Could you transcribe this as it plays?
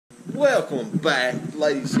Welcome back,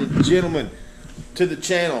 ladies and gentlemen, to the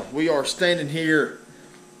channel. We are standing here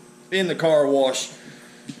in the car wash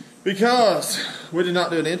because we did not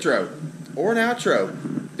do an intro or an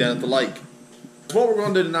outro down at the lake. What we're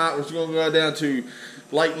going to do tonight is we're going to go down to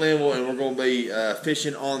Lake Linville and we're going to be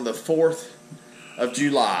fishing on the 4th of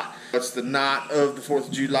July. It's the night of the 4th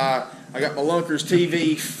of July. I got my Lunkers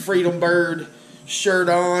TV Freedom Bird shirt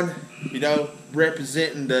on, you know,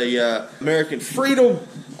 representing the American freedom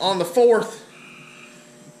on the 4th.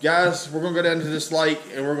 Guys, we're going to go down to this lake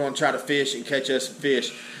and we're going to try to fish and catch us some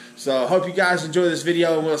fish. So I hope you guys enjoy this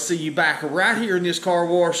video and we'll see you back right here in this car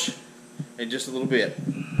wash in just a little bit.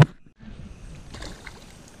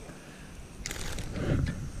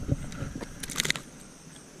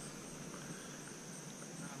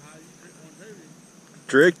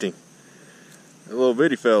 Tricked him. A little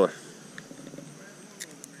bitty fella.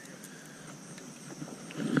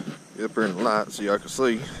 Get up here in the light so y'all can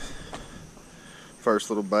see. First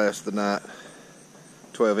little bass of the night.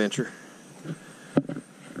 12-incher.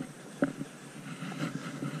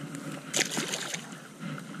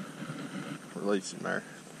 Release him there.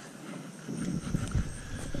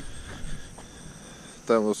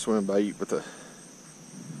 That little swim bait with a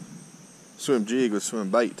swim jig with swim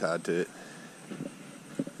bait tied to it.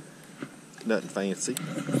 Nothing fancy.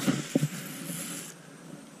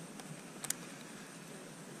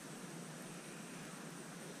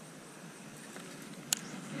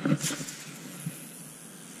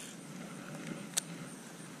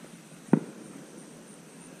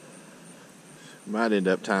 Might end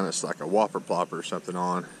up tying us like a whopper plopper or something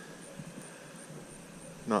on.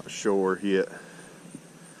 Not sure yet.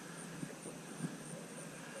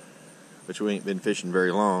 Which we ain't been fishing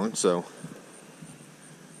very long, so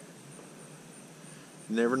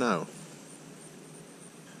you never know.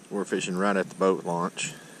 We're fishing right at the boat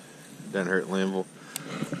launch down here at Linville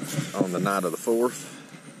on the night of the 4th.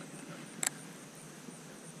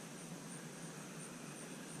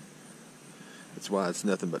 That's why it's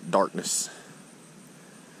nothing but darkness.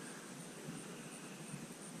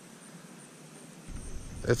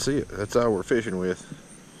 That's it. That's all we're fishing with.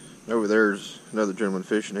 Over there's another gentleman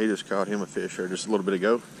fishing. He just caught him a fish there just a little bit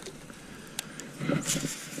ago.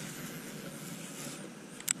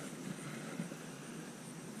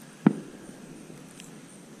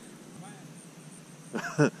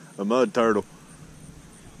 A mud turtle.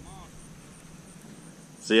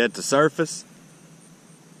 See at the surface?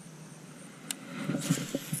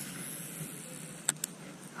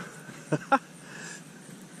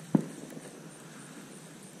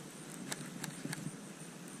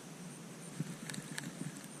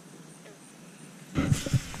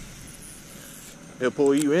 He'll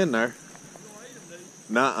pull you in there.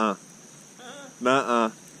 Nuh-uh.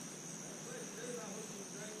 Nuh-uh.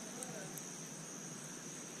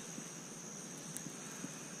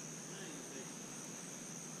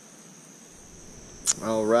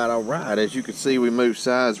 All right. As you can see, we moved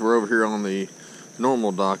sides. We're over here on the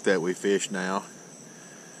normal dock that we fish now.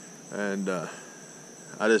 And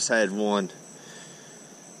I just had one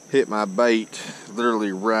hit my bait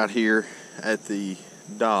literally right here at the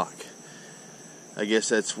dock. I guess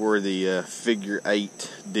that's where the figure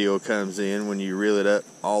 8 deal comes in when you reel it up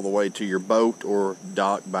all the way to your boat or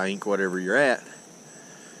dock, bank, whatever you're at.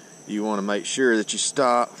 You want to make sure that you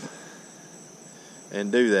stop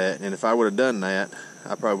and do that. And if I would have done that,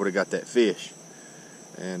 I probably would have got that fish.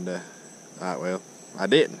 And, well, I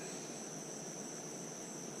didn't.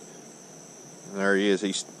 And there he is.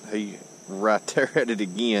 He's right there at it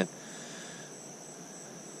again.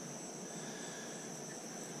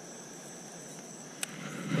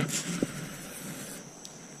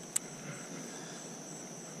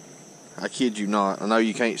 I kid you not. I know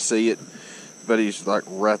you can't see it, but he's like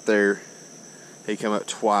right there. He come up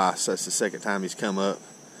twice. That's the second time he's come up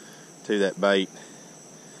to that bait.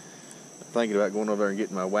 I'm thinking about going over there and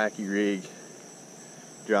getting my wacky rig,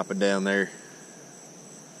 dropping down there.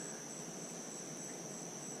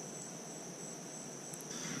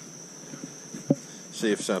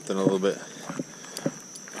 See if something a little bit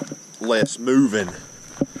less moving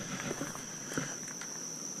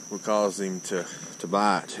will cause him to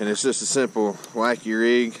bite. And it's just a simple wacky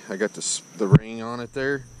rig. I got the ring on it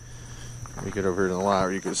there. Let me get over here in the light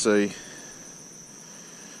where you can see.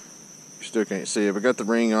 You still can't see it, but got the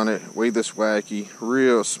ring on it. Weigh this wacky,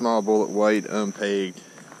 real small bullet weight, unpegged.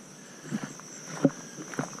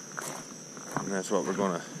 And that's what we're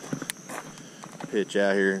gonna pitch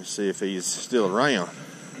out here and see if he's still around.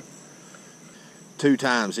 2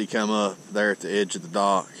 times he come up there at the edge of the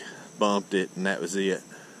dock, bumped it, and that was it.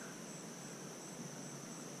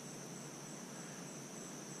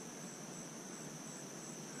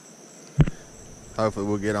 Hopefully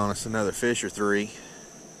we'll get on us another fish or 3.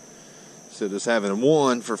 So just having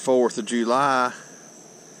 1 for 4th of July.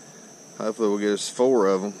 Hopefully we'll get us 4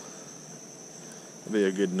 of them. That'll be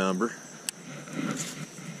a good number.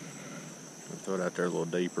 Throw it out there a little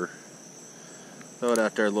deeper. Throw it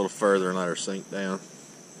out there a little further and let her sink down.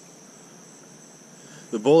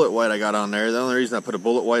 The bullet weight I got on there, the only reason I put a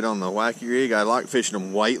bullet weight on the wacky rig, I like fishing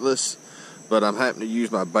them weightless, but I'm having to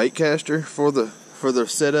use my bait caster for the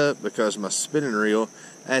setup because my spinning reel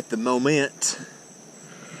at the moment,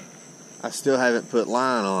 I still haven't put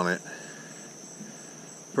line on it.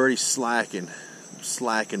 Pretty slacking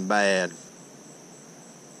bad.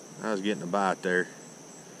 I was getting a bite there.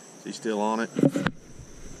 Is he still on it?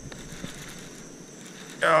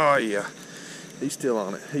 Oh yeah, he's still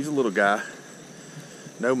on it. He's a little guy,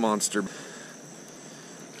 no monster.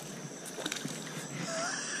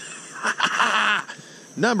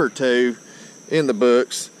 Number 2 in the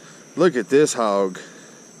books. Look at this hog.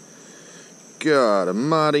 God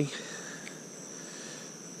almighty.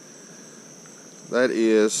 That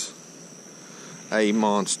is a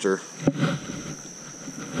monster.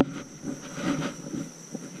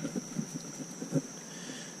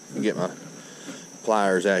 Get my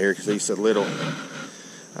pliers out here because he's so little.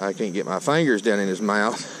 I can't get my fingers down in his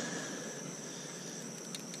mouth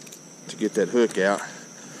to get that hook out.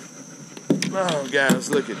 Oh,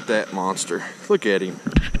 guys, look at that monster. Look at him.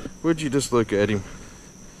 Would you just look at him?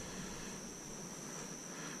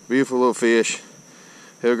 Beautiful little fish.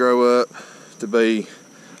 He'll grow up to be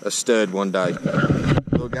a stud one day.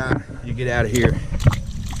 Little guy, you get out of here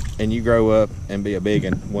and you grow up and be a big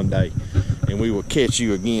one one day. And we will catch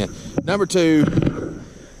you again. Number 2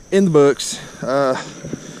 in the books.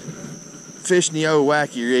 Fishing the old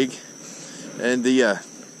wacky rig. And the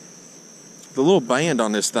little band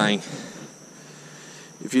on this thing.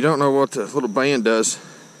 If you don't know what the little band does,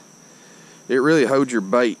 it really holds your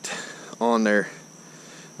bait on there.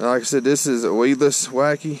 Now, like I said, this is a weedless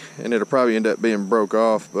wacky, and it'll probably end up being broke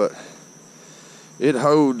off, but it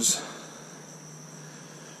holds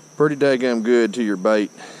pretty daggum good to your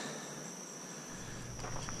bait.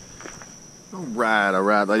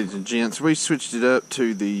 Alright, ladies and gents, we switched it up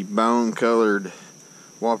to the bone-colored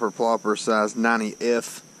Whopper Plopper size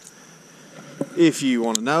 90F, if you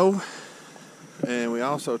want to know. And we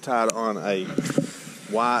also tied on a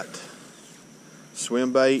white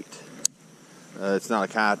swim bait. It's not a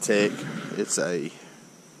Ki-Tech, it's a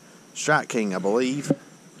Strike King, I believe.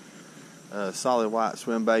 Solid white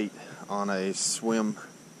swim bait on a swim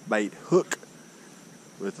bait hook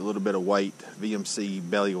with a little bit of weight, VMC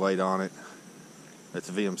belly weight on it. It's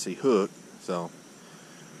a VMC hook, so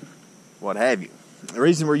what have you. The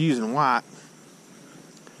reason we're using white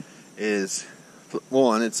is,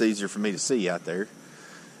 1, it's easier for me to see out there,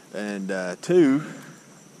 and 2,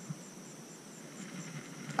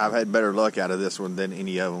 I've had better luck out of this one than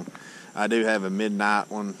any of them. I do have a midnight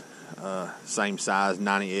one, same size,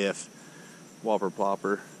 90F Whopper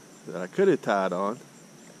Plopper that I could have tied on,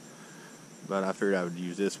 but I figured I would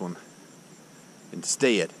use this one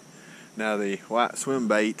instead. Now the white swim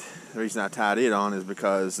bait, the reason I tied it on is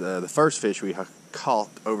because the first fish we caught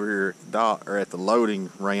over here at the dock, or at the loading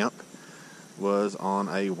ramp, was on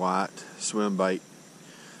a white swim bait.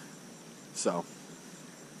 So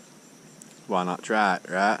why not try it,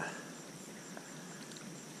 right?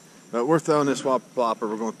 But we're throwing this Whopper Plopper.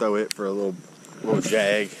 We're going to throw it for a little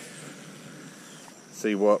jag.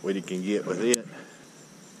 See what we can get with it.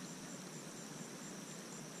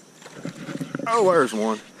 Oh, there's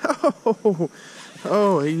one.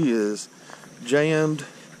 Oh, he is jammed.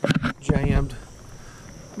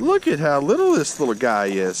 Look at how little this little guy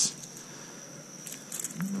is.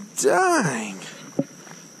 Dang,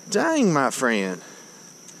 my friend.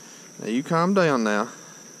 Now you calm down now,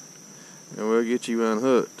 and we'll get you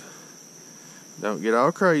unhooked. Don't get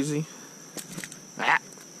all crazy.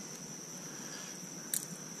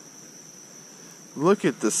 Look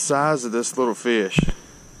at the size of this little fish.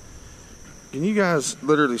 Can you guys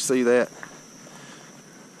literally see that?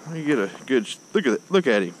 Let me get a good look at it. Look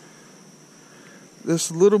at him.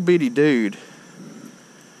 This little bitty dude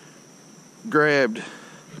grabbed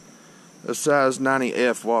a size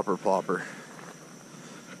 90F Whopper Plopper.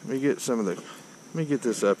 Let me get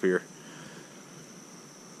this up here.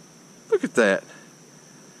 Look at that.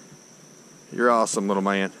 You're awesome, little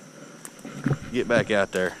man. Get back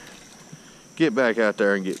out there. Get back out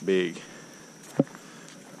there and get big.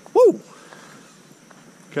 Woo!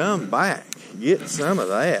 Come back. Get some of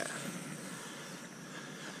that.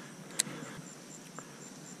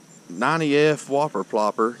 90F Whopper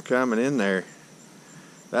Plopper coming in there.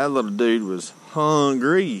 That little dude was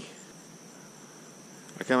hungry.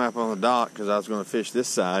 I come up on the dock because I was going to fish this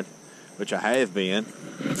side, which I have been,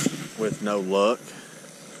 with no luck,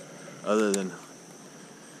 other than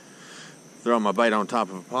throwing my bait on top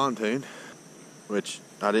of a pontoon, which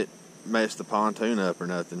I didn't mess the pontoon up or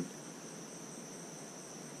nothing.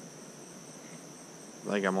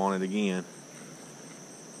 I think I'm on it again.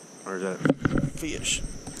 Where's that fish?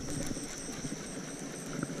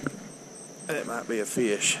 That might be a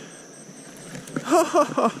fish.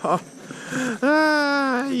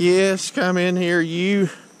 Yes, come in here, you.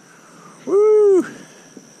 Woo!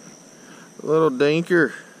 Little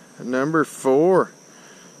dinker, number 4.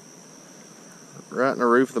 Right in the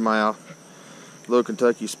roof of the mouth. Little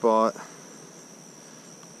Kentucky spot.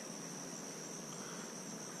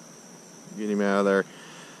 Get him out of there.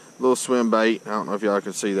 Little swim bait. I don't know if y'all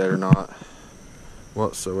can see that or not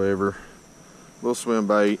whatsoever. Little swim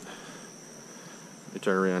bait. Let me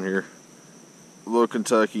turn around here. Little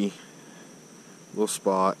Kentucky. Little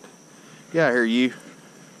spot. Get out here, you.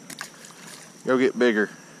 Go get bigger.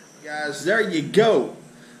 Guys, there you go.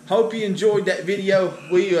 Hope you enjoyed that video.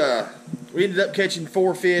 We ended up catching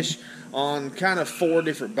 4 fish on kind of 4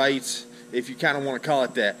 different baits, if you kind of want to call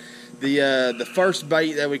it that. The first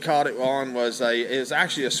bait that we caught it on was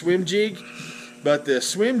actually a swim jig, but the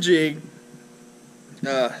swim jig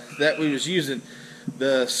that we was using,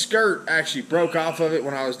 the skirt actually broke off of it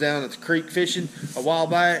when I was down at the creek fishing a while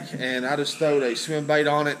back, and I just throwed a swim bait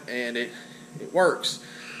on it, and it works.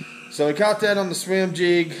 So we caught that on the swim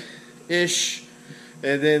jig-ish,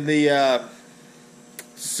 and then the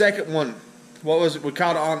second one, what was it? We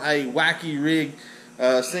caught it on a wacky rig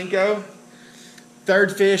Cinco.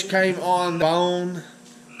 Third fish came on bone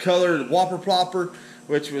colored whopper plopper,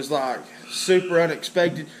 which was like super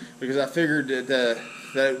unexpected because I figured that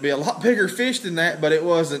it would be a lot bigger fish than that, but it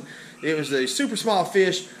wasn't. It was a super small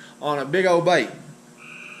fish on a big old bait.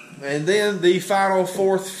 And then the final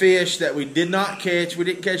 4th fish that we did not catch, we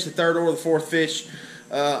didn't catch the 3rd or the 4th fish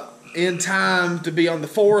in time to be on the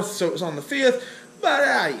 4th, so it was on the 5th. But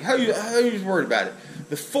hey, who's worried about it?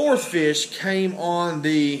 The 4th fish came on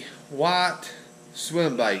the white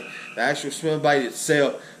swim bait, the actual swim bait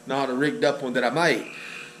itself, not a rigged up one that I made.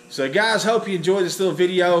 So guys, hope you enjoyed this little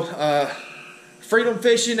video. Freedom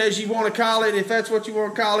fishing, as you want to call it, if that's what you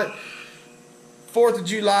want to call it. 4th of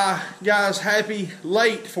July, guys, happy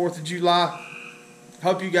late 4th of July.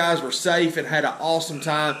 Hope you guys were safe and had an awesome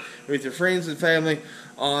time with your friends and family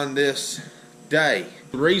on this day.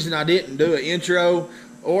 The reason I didn't do an intro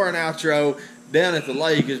or an outro down at the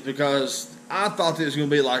lake is because I thought there was going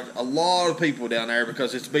to be like a lot of people down there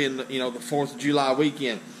because it's been, you know, the 4th of July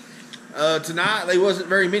weekend. Tonight, there wasn't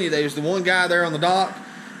very many. There was the one guy there on the dock.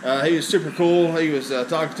 He was super cool. He was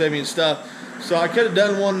talking to me and stuff. So I could have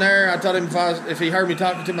done one there. I told him if he heard me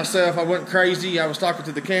talking to myself, I wasn't crazy. I was talking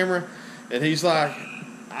to the camera. And he's like,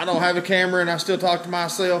 I don't have a camera and I still talk to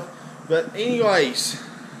myself. But anyways,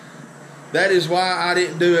 that is why I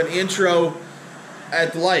didn't do an intro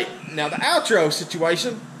at the lake. Now the outro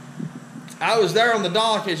situation, I was there on the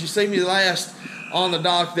dock, as you see me last on the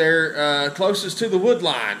dock there, closest to the wood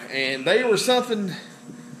line, and they were something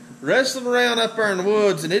wrestling around up there in the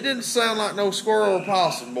woods, and it didn't sound like no squirrel or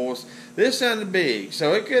possum, boys. This sounded big,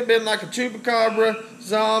 so it could have been like a chupacabra,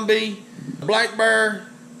 zombie, black bear.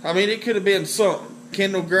 I mean, it could have been something.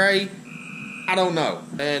 Kendall Gray, I don't know.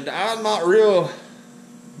 And I'm not real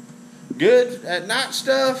good at night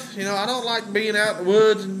stuff. You know, I don't like being out in the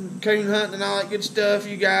woods and coon hunting and all that good stuff.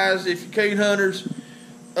 You guys, if you're coon hunters,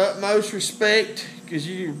 utmost respect, because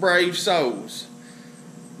you're brave souls.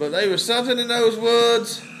 But there was something in those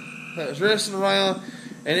woods that was wrestling around,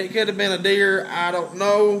 and it could have been a deer. I don't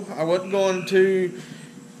know. I wasn't going to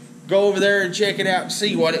go over there and check it out and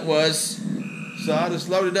see what it was. So I just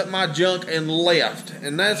loaded up my junk and left.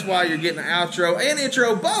 And that's why you're getting an outro and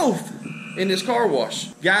intro both in this car wash.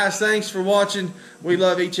 Guys, thanks for watching. We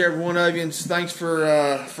love each and every one of you. And thanks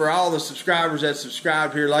for all the subscribers that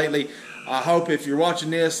subscribed here lately. I hope if you're watching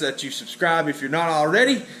this that you subscribe if you're not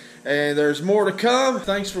already. And there's more to come.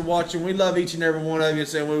 Thanks for watching. We love each and every one of you.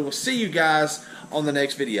 And we will see you guys on the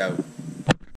next video.